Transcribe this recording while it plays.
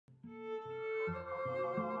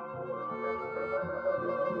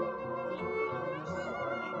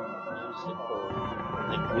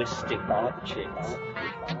linguistic objects.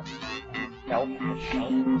 Help.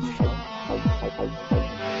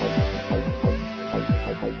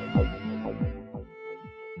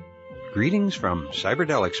 Greetings from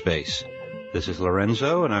Cyberdelic Space. This is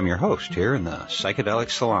Lorenzo, and I'm your host here in the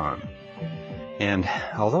Psychedelic Salon. And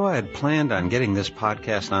although I had planned on getting this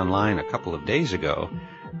podcast online a couple of days ago,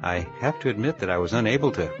 I have to admit that I was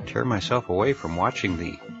unable to tear myself away from watching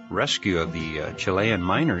the rescue of the Chilean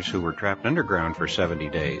miners who were trapped underground for 70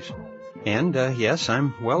 days. And yes,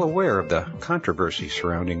 I'm well aware of the controversy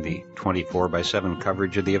surrounding the 24/7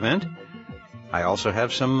 coverage of the event. I also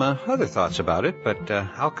have some other thoughts about it, but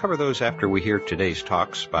I'll cover those after we hear today's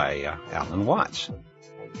talks by Alan Watts.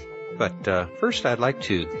 But first, I'd like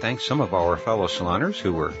to thank some of our fellow saloners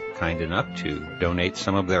who were kind enough to donate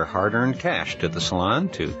some of their hard-earned cash to the salon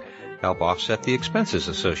to help offset the expenses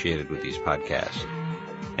associated with these podcasts.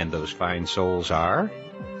 And those fine souls are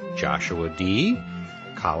Joshua D.,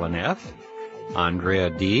 Colin F., Andrea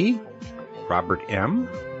D., Robert M.,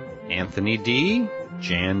 Anthony D.,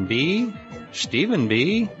 Jan B., Stephen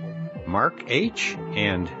B., Mark H.,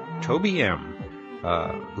 and Toby M.,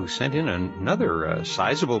 who sent in another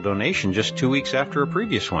sizable donation just 2 weeks after a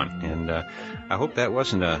previous one. And I hope that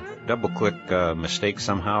wasn't a double-click mistake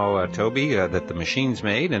somehow, Toby, that the machines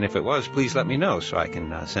made. And if it was, please let me know so I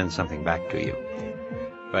can send something back to you.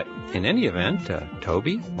 But in any event,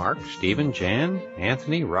 Toby, Mark, Stephen, Jan,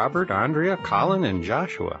 Anthony, Robert, Andrea, Colin, and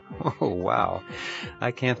Joshua. Oh, wow.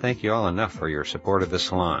 I can't thank you all enough for your support of the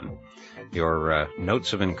salon. Your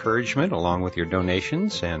notes of encouragement, along with your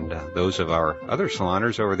donations and those of our other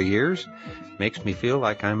saloners over the years, makes me feel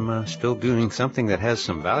like I'm still doing something that has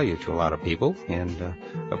some value to a lot of people. And,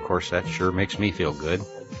 of course, that sure makes me feel good.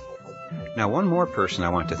 Now, one more person I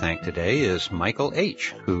want to thank today is Michael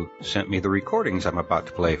H., who sent me the recordings I'm about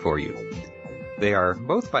to play for you. They are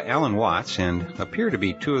both by Alan Watts and appear to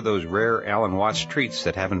be two of those rare Alan Watts treats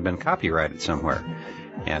that haven't been copyrighted somewhere.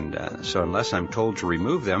 And so unless I'm told to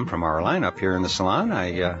remove them from our lineup here in the salon,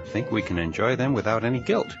 I think we can enjoy them without any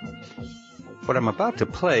guilt. What I'm about to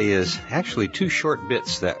play is actually two short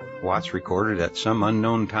bits that Watts recorded at some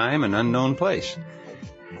unknown time and unknown place.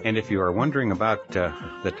 And if you are wondering about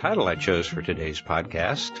the title I chose for today's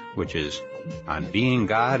podcast, which is On Being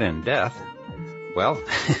God and Death, well,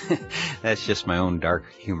 that's just my own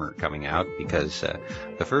dark humor coming out, because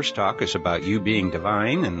the first talk is about you being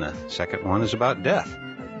divine and the second one is about death.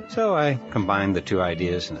 So I combined the two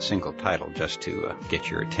ideas in a single title just to get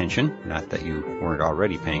your attention. Not that you weren't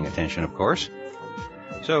already paying attention, of course.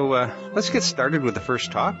 So let's get started with the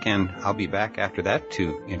first talk, and I'll be back after that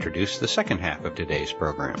to introduce the second half of today's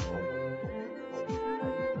program.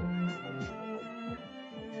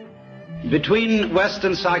 Between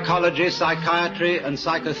Western psychology, psychiatry, and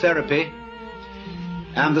psychotherapy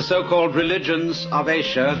and the so-called religions of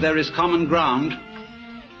Asia, there is common ground,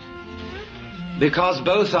 because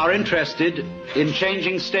both are interested in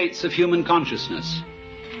changing states of human consciousness.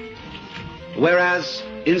 Whereas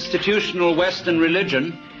institutional Western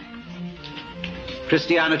religion,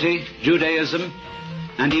 Christianity, Judaism,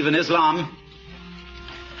 and even Islam,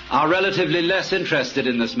 are relatively less interested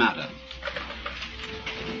in this matter.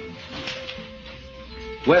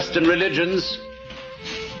 Western religions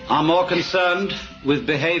are more concerned with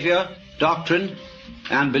behavior, doctrine,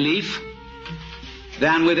 and belief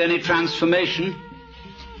than with any transformation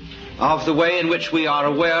of the way in which we are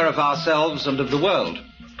aware of ourselves and of the world.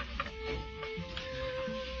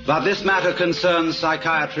 But this matter concerns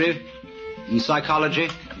psychiatry and psychology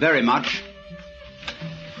very much.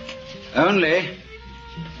 Only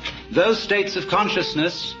those states of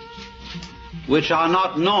consciousness which are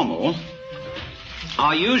not normal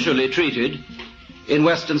are usually treated in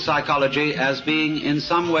Western psychology as being in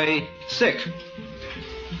some way sick.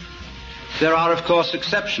 There are, of course,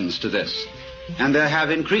 exceptions to this, and there have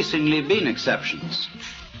increasingly been exceptions.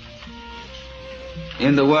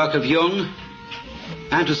 In the work of Jung,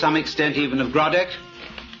 and to some extent even of Grodek,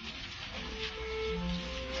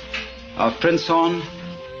 of Prinzhorn,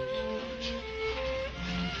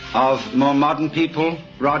 of more modern people,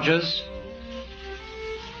 Rogers,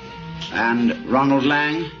 and Ronald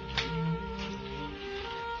Lang.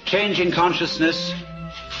 Changing consciousness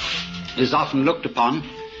is often looked upon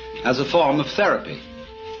as a form of therapy.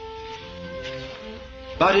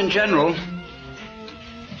 But in general,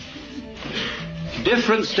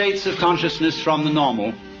 different states of consciousness from the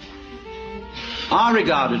normal are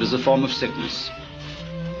regarded as a form of sickness.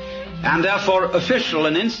 And therefore, official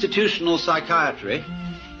and institutional psychiatry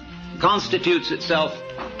constitutes itself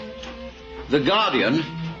the guardian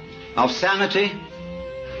of sanity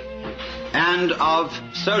and of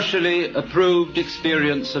socially approved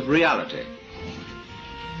experience of reality.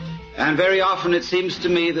 And very often it seems to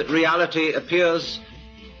me that reality appears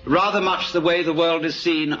rather much the way the world is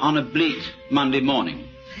seen on a bleak Monday morning.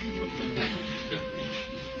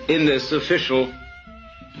 In this official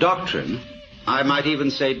doctrine, I might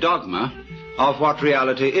even say dogma, of what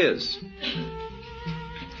reality is.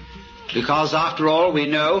 Because after all, we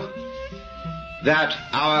know that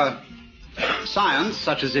our science,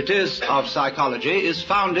 such as it is of psychology, is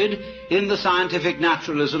founded in the scientific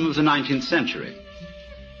naturalism of the 19th century.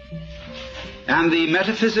 And the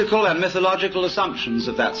metaphysical and mythological assumptions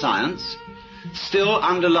of that science still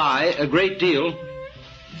underlie a great deal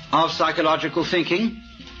of psychological thinking,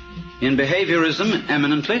 in behaviorism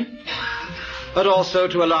eminently, but also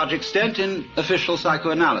to a large extent in official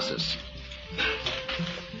psychoanalysis.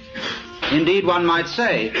 Indeed, one might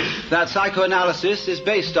say that psychoanalysis is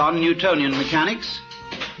based on Newtonian mechanics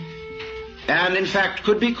and in fact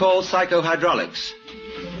could be called psychohydraulics.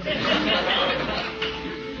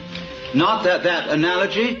 Not that that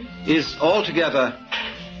analogy is altogether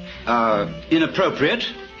inappropriate,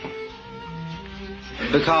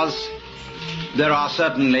 because there are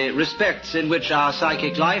certainly respects in which our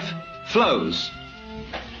psychic life flows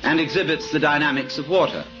and exhibits the dynamics of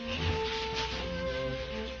water.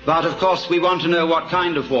 But of course we want to know what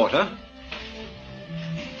kind of water.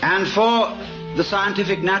 And for the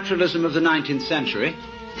scientific naturalism of the 19th century,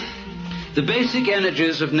 the basic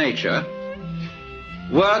energies of nature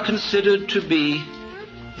were considered to be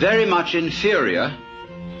very much inferior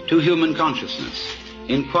to human consciousness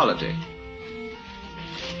in quality.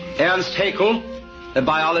 Ernst Haeckel, a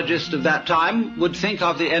biologist of that time, would think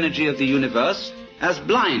of the energy of the universe as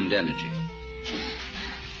blind energy.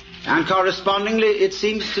 And correspondingly, it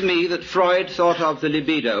seems to me that Freud thought of the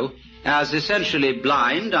libido as essentially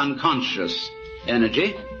blind, unconscious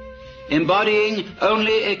energy, embodying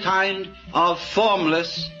only a kind of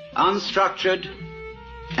formless, unstructured,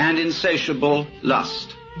 and insatiable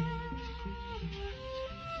lust.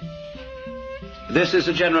 This is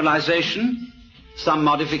a generalization. Some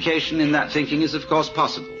modification in that thinking is, of course,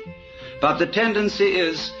 possible. But the tendency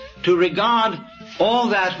is to regard all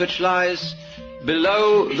that which lies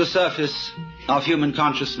below the surface of human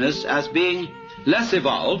consciousness as being less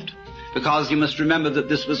evolved, because you must remember that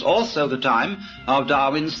this was also the time of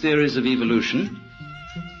Darwin's theories of evolution,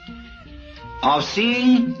 of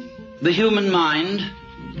seeing the human mind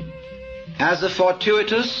as a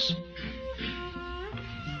fortuitous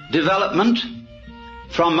development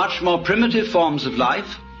from much more primitive forms of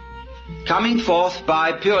life, coming forth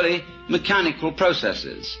by purely mechanical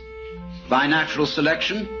processes, by natural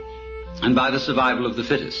selection and by the survival of the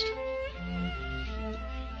fittest.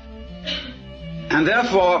 And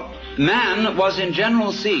therefore, man was in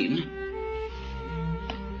general seen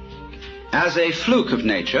as a fluke of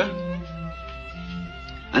nature,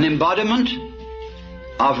 an embodiment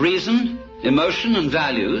of reason, emotion, and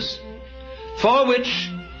values, for which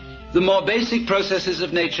the more basic processes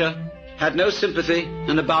of nature had no sympathy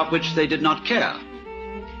and about which they did not care.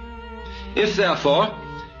 If, therefore,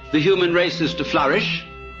 the human race is to flourish,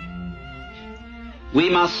 we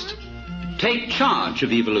must take charge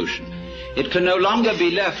of evolution. It can no longer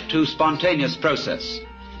be left to spontaneous process,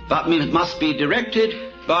 but must be directed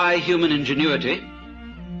by human ingenuity,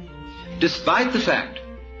 despite the fact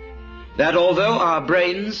that although our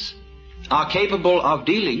brains are capable of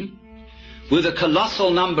dealing with a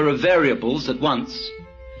colossal number of variables at once,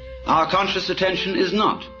 our conscious attention is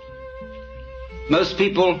not. Most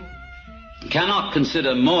people cannot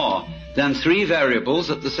consider more than 3 variables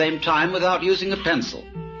at the same time without using a pencil.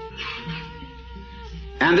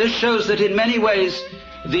 And this shows that in many ways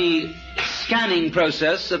the scanning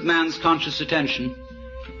process of man's conscious attention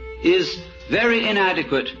is very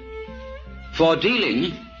inadequate for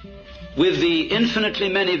dealing with the infinitely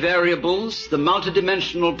many variables, the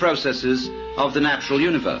multidimensional processes of the natural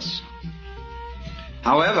universe.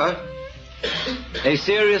 However, a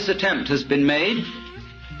serious attempt has been made,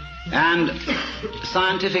 and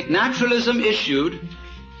scientific naturalism issued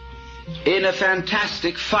in a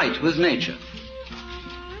fantastic fight with nature,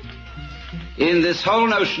 in this whole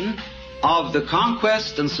notion of the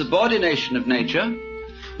conquest and subordination of nature,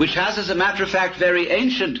 which has, as a matter of fact, very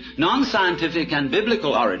ancient, non-scientific and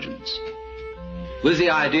biblical origins, with the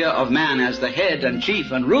idea of man as the head and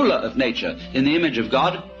chief and ruler of nature in the image of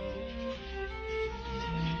God.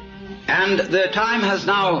 And the time has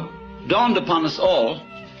now dawned upon us all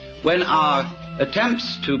when our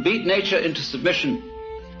attempts to beat nature into submission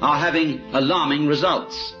are having alarming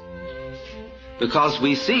results, because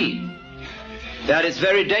we see that it's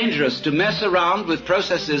very dangerous to mess around with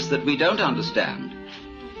processes that we don't understand,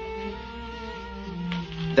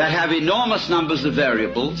 that have enormous numbers of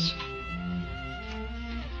variables,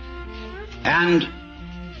 and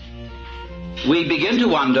we begin to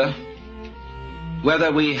wonder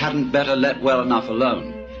whether we hadn't better let well enough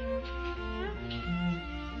alone.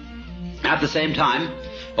 At the same time,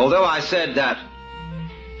 although I said that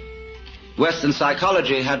Western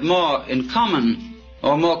psychology had more in common,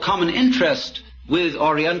 or more common interest with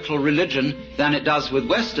Oriental religion than it does with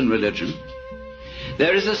Western religion,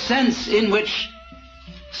 there is a sense in which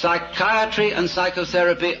psychiatry and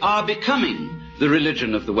psychotherapy are becoming the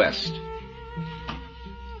religion of the West.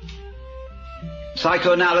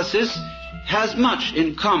 Psychoanalysis has much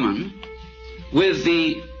in common with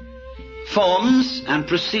the forms and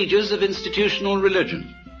procedures of institutional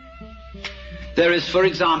religion. There is, for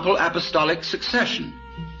example, apostolic succession.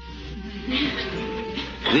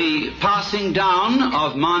 The passing down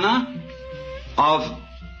of mana, of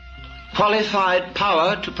qualified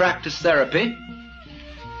power to practice therapy,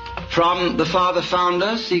 from the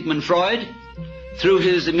father-founder, Sigmund Freud, through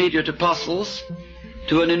his immediate apostles,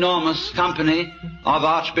 to an enormous company of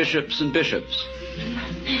archbishops and bishops,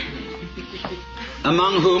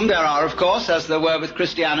 among whom there are, of course, as there were with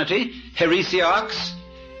Christianity, heresiarchs,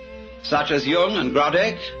 such as Jung and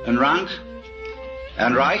Grodek and Rank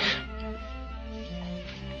and Reich.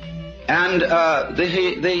 And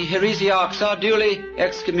the heresiarchs are duly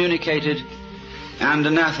excommunicated and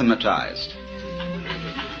anathematized.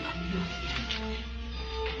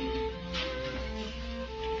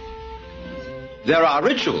 There are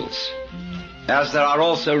rituals, as there are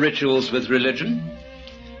also rituals with religion.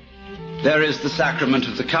 There is the sacrament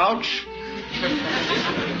of the couch.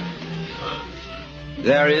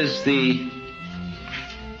 There is the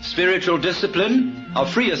spiritual discipline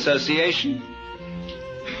of free association.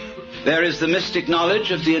 There is the mystic knowledge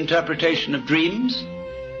of the interpretation of dreams.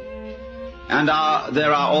 And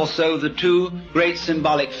there are also the two great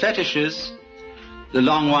symbolic fetishes, the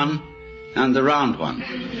long one and the round one.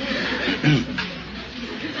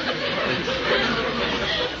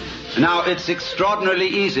 Now, it's extraordinarily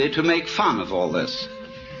easy to make fun of all this.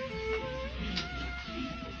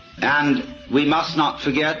 And we must not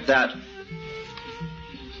forget that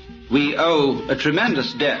we owe a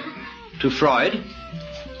tremendous debt to Freud,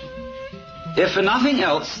 if for nothing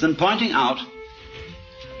else than pointing out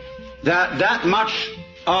that that much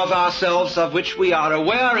of ourselves of which we are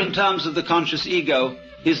aware in terms of the conscious ego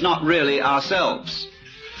is not really ourselves.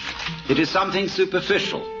 It is something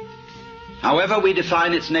superficial. However we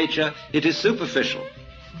define its nature, it is superficial.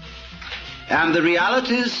 And the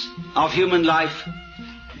realities of human life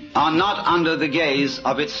are not under the gaze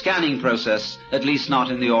of its scanning process, at least not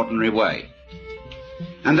in the ordinary way.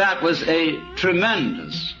 And that was a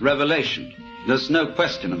tremendous revelation. There's no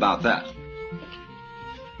question about that.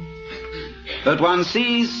 But one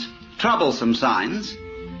sees troublesome signs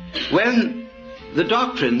when the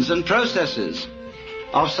doctrines and processes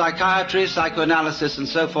of psychiatry, psychoanalysis, and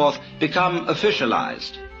so forth become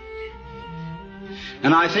officialized.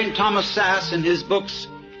 And I think Thomas Sass, in his books,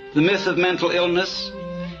 The Myth of Mental Illness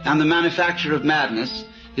and The Manufacture of Madness,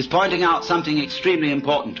 is pointing out something extremely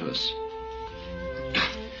important to us,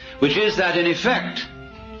 which is that, in effect,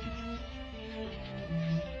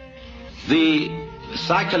 the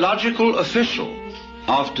psychological official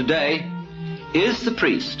of today is the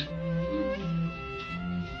priest,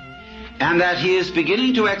 and that he is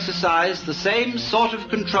beginning to exercise the same sort of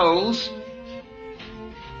controls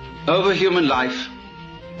over human life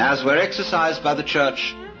as were exercised by the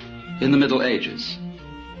Church in the Middle Ages.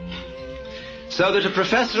 So that a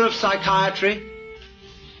professor of psychiatry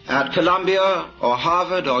at Columbia or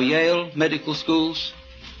Harvard or Yale medical schools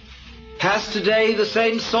has today the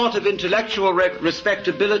same sort of intellectual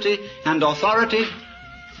respectability and authority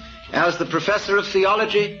as the professor of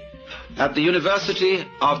theology at the University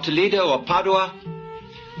of Toledo or Padua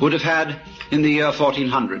would have had in the year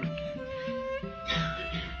 1400.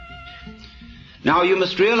 Now you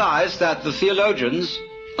must realize that the theologians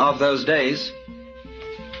of those days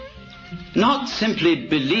not simply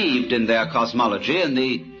believed in their cosmology and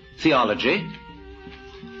the theology,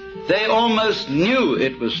 they almost knew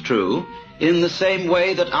it was true in the same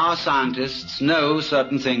way that our scientists know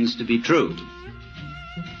certain things to be true.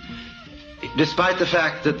 Despite the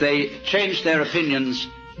fact that they change their opinions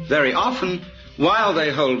very often, while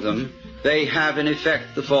they hold them, they have in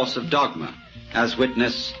effect the force of dogma, as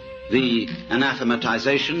witness the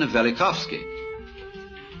anathematization of Velikovsky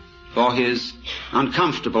for his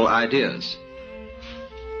uncomfortable ideas.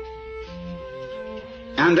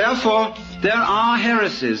 And therefore, there are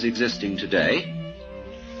heresies existing today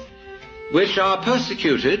which are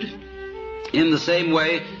persecuted in the same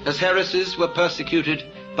way as heresies were persecuted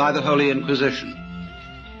by the Holy Inquisition.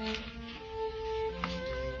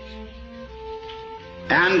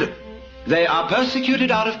 And they are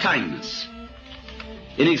persecuted out of kindness,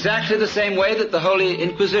 in exactly the same way that the Holy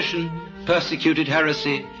Inquisition persecuted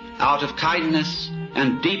heresy out of kindness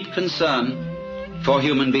and deep concern for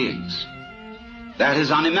human beings. That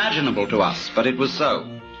is unimaginable to us, but it was so.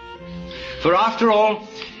 For after all,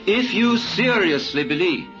 if you seriously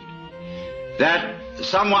believe that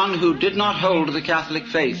someone who did not hold the Catholic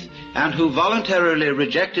faith and who voluntarily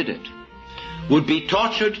rejected it would be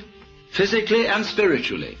tortured physically and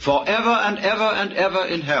spiritually forever and ever and ever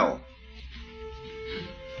in hell,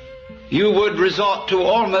 you would resort to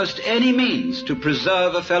almost any means to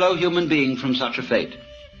preserve a fellow human being from such a fate,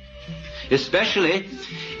 especially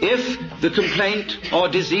if the complaint or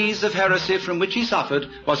disease of heresy from which he suffered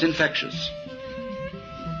was infectious.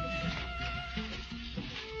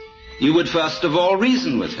 You would first of all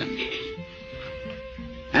reason with him.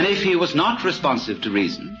 And if he was not responsive to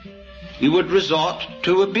reason, you would resort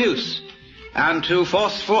to abuse and to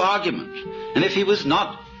forceful argument. And if he was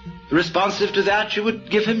not responsive to that, you would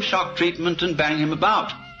give him shock treatment and bang him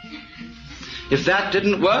about. If that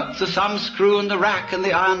didn't work, the thumbscrew and the rack and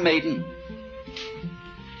the Iron Maiden.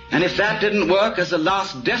 And if that didn't work, as a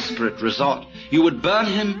last desperate resort, you would burn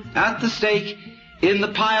him at the stake in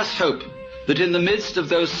the pious hope that in the midst of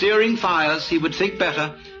those searing fires he would think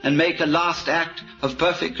better and make a last act of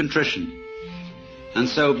perfect contrition, and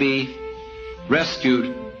so be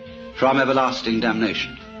rescued from everlasting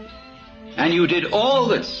damnation. And you did all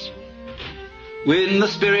this in the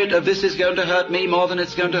spirit of this is going to hurt me more than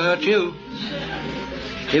it's going to hurt you.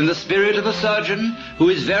 In the spirit of a surgeon who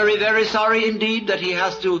is very, very sorry indeed that he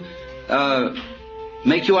has to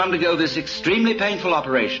make you undergo this extremely painful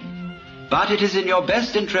operation. But it is in your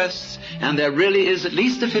best interests, and there really is at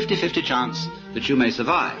least a 50-50 chance that you may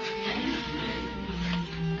survive.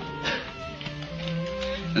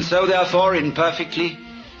 And so, therefore, in perfectly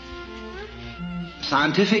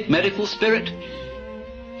scientific medical spirit,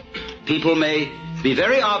 people may be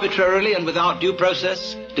very arbitrarily and without due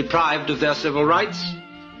process deprived of their civil rights,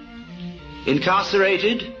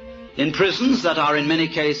 incarcerated in prisons that are in many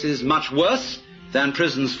cases much worse than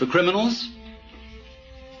prisons for criminals,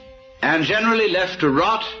 and generally left to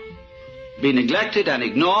rot, be neglected and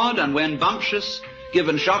ignored, and when bumptious,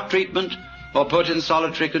 given shock treatment or put in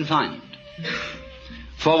solitary confinement.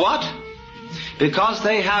 For what? Because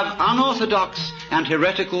they have unorthodox and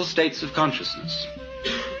heretical states of consciousness.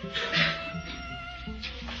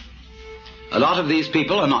 A lot of these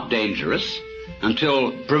people are not dangerous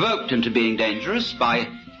until provoked into being dangerous by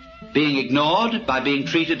being ignored, by being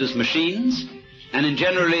treated as machines, and in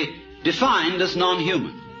generally defined as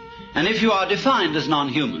non-human. And if you are defined as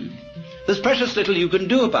non-human, there's precious little you can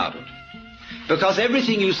do about it, because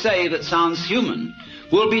everything you say that sounds human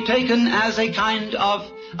will be taken as a kind of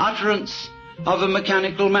utterance of a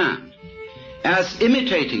mechanical man, as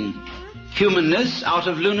imitating humanness out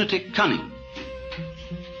of lunatic cunning.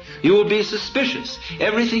 You will be suspicious.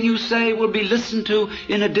 Everything you say will be listened to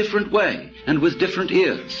in a different way and with different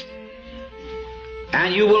ears.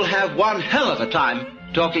 And you will have one hell of a time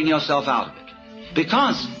talking yourself out of it,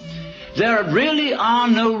 because there really are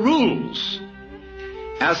no rules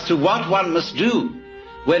as to what one must do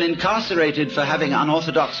when incarcerated for having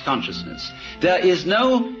unorthodox consciousness. There is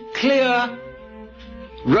no clear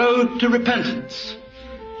road to repentance.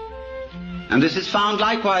 And this is found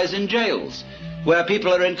likewise in jails, where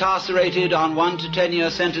people are incarcerated on 1 to 10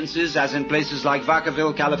 year sentences, as in places like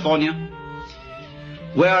Vacaville, California,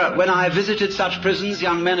 where when I visited such prisons,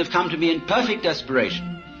 young men have come to me in perfect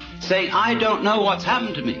desperation, saying, I don't know what's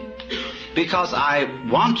happened to me, because I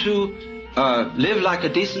want to live like a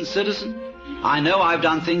decent citizen. I know I've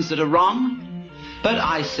done things that are wrong, but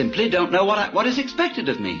I simply don't know what is expected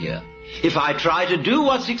of me here. If I try to do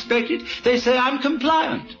what's expected, they say I'm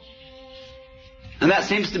compliant. And that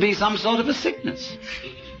seems to be some sort of a sickness.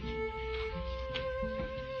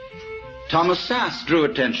 Thomas Sass drew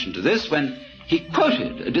attention to this when he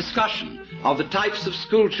quoted a discussion of the types of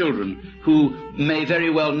school children who may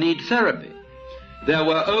very well need therapy. There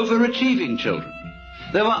were overachieving children.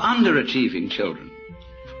 There were underachieving children.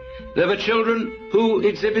 There were children who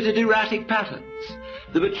exhibited erratic patterns.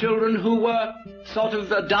 There were children who were sort of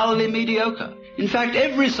dully mediocre. In fact,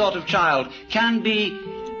 every sort of child can be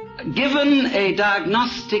given a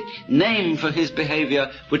diagnostic name for his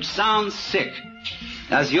behavior which sounds sick.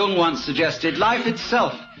 As Jung once suggested, life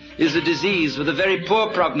itself is a disease with a very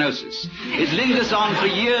poor prognosis. It lingers on for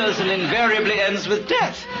years and invariably ends with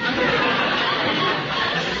death.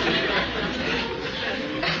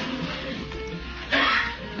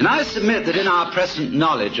 And I submit that in our present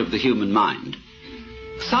knowledge of the human mind,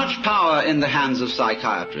 such power in the hands of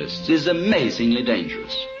psychiatrists is amazingly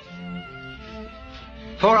dangerous.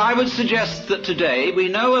 For I would suggest that today we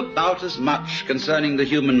know about as much concerning the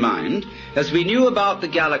human mind as we knew about the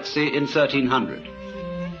galaxy in 1300.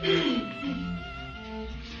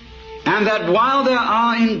 And that while there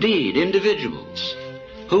are indeed individuals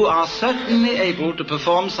who are certainly able to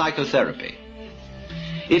perform psychotherapy,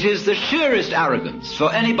 it is the sheerest arrogance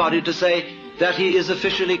for anybody to say that he is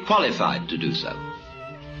officially qualified to do so.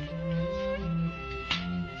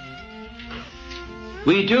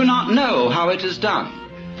 We do not know how it is done,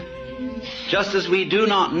 just as we do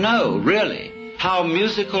not know, really, how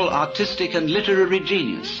musical, artistic, and literary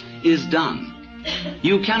genius is done.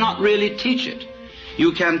 You cannot really teach it.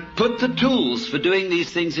 You can put the tools for doing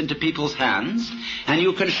these things into people's hands, and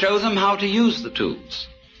you can show them how to use the tools.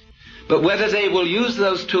 But whether they will use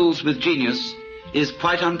those tools with genius is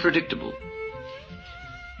quite unpredictable.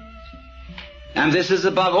 And this is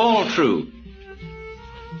above all true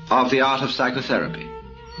of the art of psychotherapy.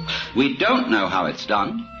 We don't know how it's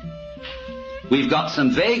done. We've got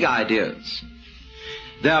some vague ideas.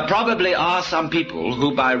 There probably are some people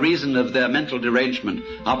who, by reason of their mental derangement,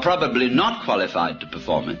 are probably not qualified to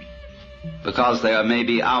perform it, because they are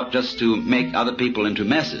maybe out just to make other people into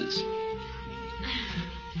messes.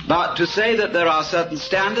 But to say that there are certain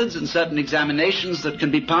standards and certain examinations that can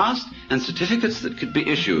be passed and certificates that could be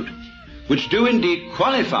issued, which do indeed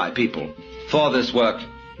qualify people for this work,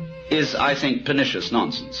 is, I think, pernicious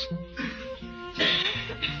nonsense.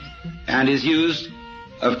 And is used,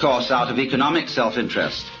 of course, out of economic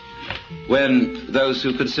self-interest, when those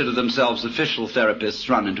who consider themselves official therapists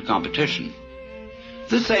run into competition.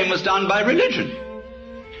 The same was done by religion.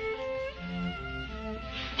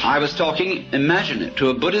 I was talking, imagine it, to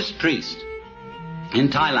a Buddhist priest in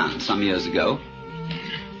Thailand some years ago.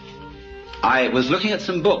 I was looking at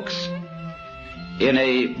some books in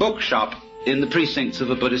a bookshop in the precincts of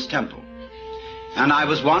a Buddhist temple. And I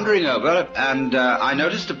was wandering over, and I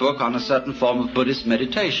noticed a book on a certain form of Buddhist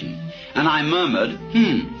meditation. And I murmured,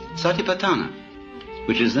 Satipatthana,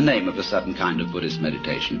 which is the name of a certain kind of Buddhist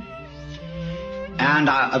meditation. And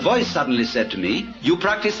a voice suddenly said to me, "You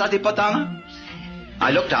practice Satipatthana?"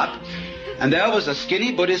 I looked up, and there was a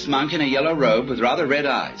skinny Buddhist monk in a yellow robe with rather red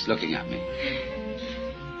eyes looking at me.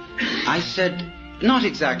 I said, "Not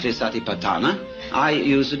exactly Satipatthana. I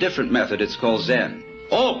use a different method. It's called Zen."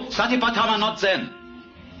 "Oh, Satipatthana, not Zen."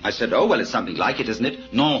 I said, "Oh, well, it's something like it, isn't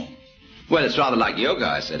it?" "No." "Well, it's rather like yoga,"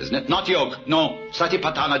 I said, "isn't it?" "Not yoga. No.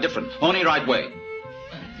 Satipatthana different. Only right way."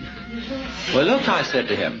 "Well, look," I said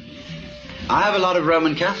to him, "I have a lot of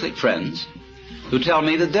Roman Catholic friends who tell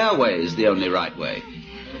me that their way is the only right way.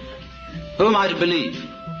 Who am I to believe?"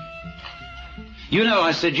 "You know,"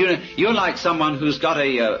 I said, you're like someone who's got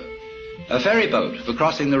a ferry boat for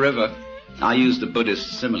crossing the river." I used a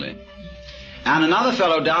Buddhist simile. "And another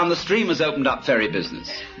fellow down the stream has opened up ferry business.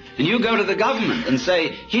 And you go to the government and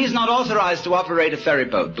say, he's not authorized to operate a ferry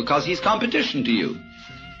boat because he's competition to you.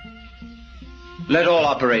 Let all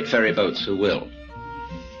operate ferry boats who will.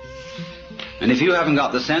 And if you haven't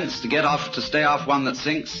got the sense to stay off one that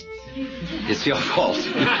sinks, it's your fault."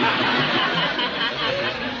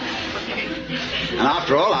 And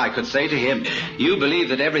after all, I could say to him, "You believe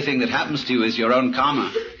that everything that happens to you is your own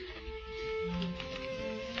karma.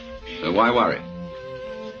 So why worry?"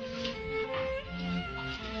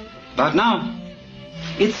 But now,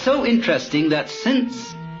 it's so interesting that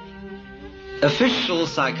since official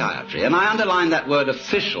psychiatry, and I underline that word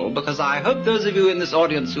official because I hope those of you in this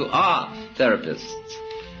audience who are therapists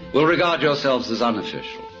will regard yourselves as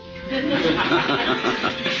unofficial.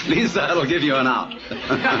 At least that'll give you an out.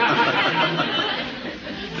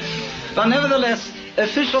 But nevertheless,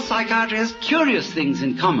 official psychiatry has curious things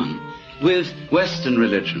in common with Western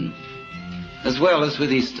religion, as well as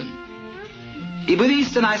with Eastern. With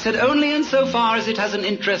Eastern, I said, only insofar as it has an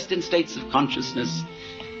interest in states of consciousness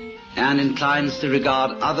and inclines to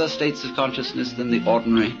regard other states of consciousness than the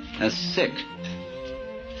ordinary as sick.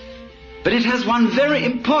 But it has one very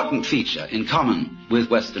important feature in common with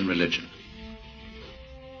Western religion.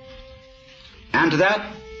 And to that,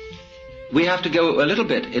 we have to go a little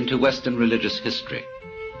bit into Western religious history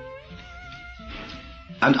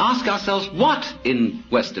and ask ourselves what in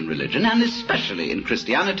Western religion, and especially in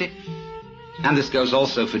Christianity, and this goes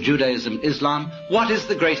also for Judaism, Islam, what is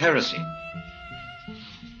the great heresy?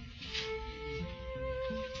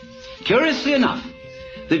 Curiously enough,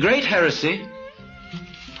 the great heresy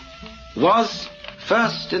was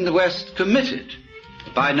first in the West committed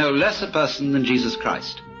by no less a person than Jesus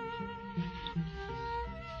Christ,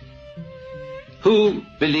 who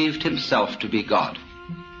believed himself to be God.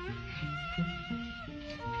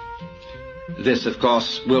 This, of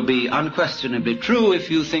course, will be unquestionably true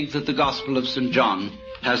if you think that the Gospel of St. John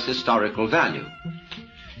has historical value.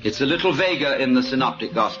 It's a little vaguer in the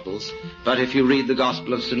Synoptic Gospels, but if you read the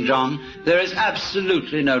Gospel of St. John, there is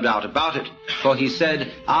absolutely no doubt about it. For he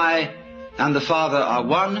said, I and the Father are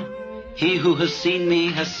one. He who has seen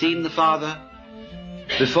me has seen the Father.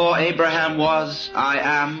 Before Abraham was, I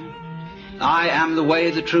am. I am the way,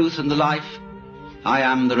 the truth, and the life. I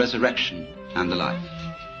am the resurrection and the life.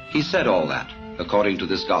 He said all that according to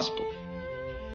this Gospel.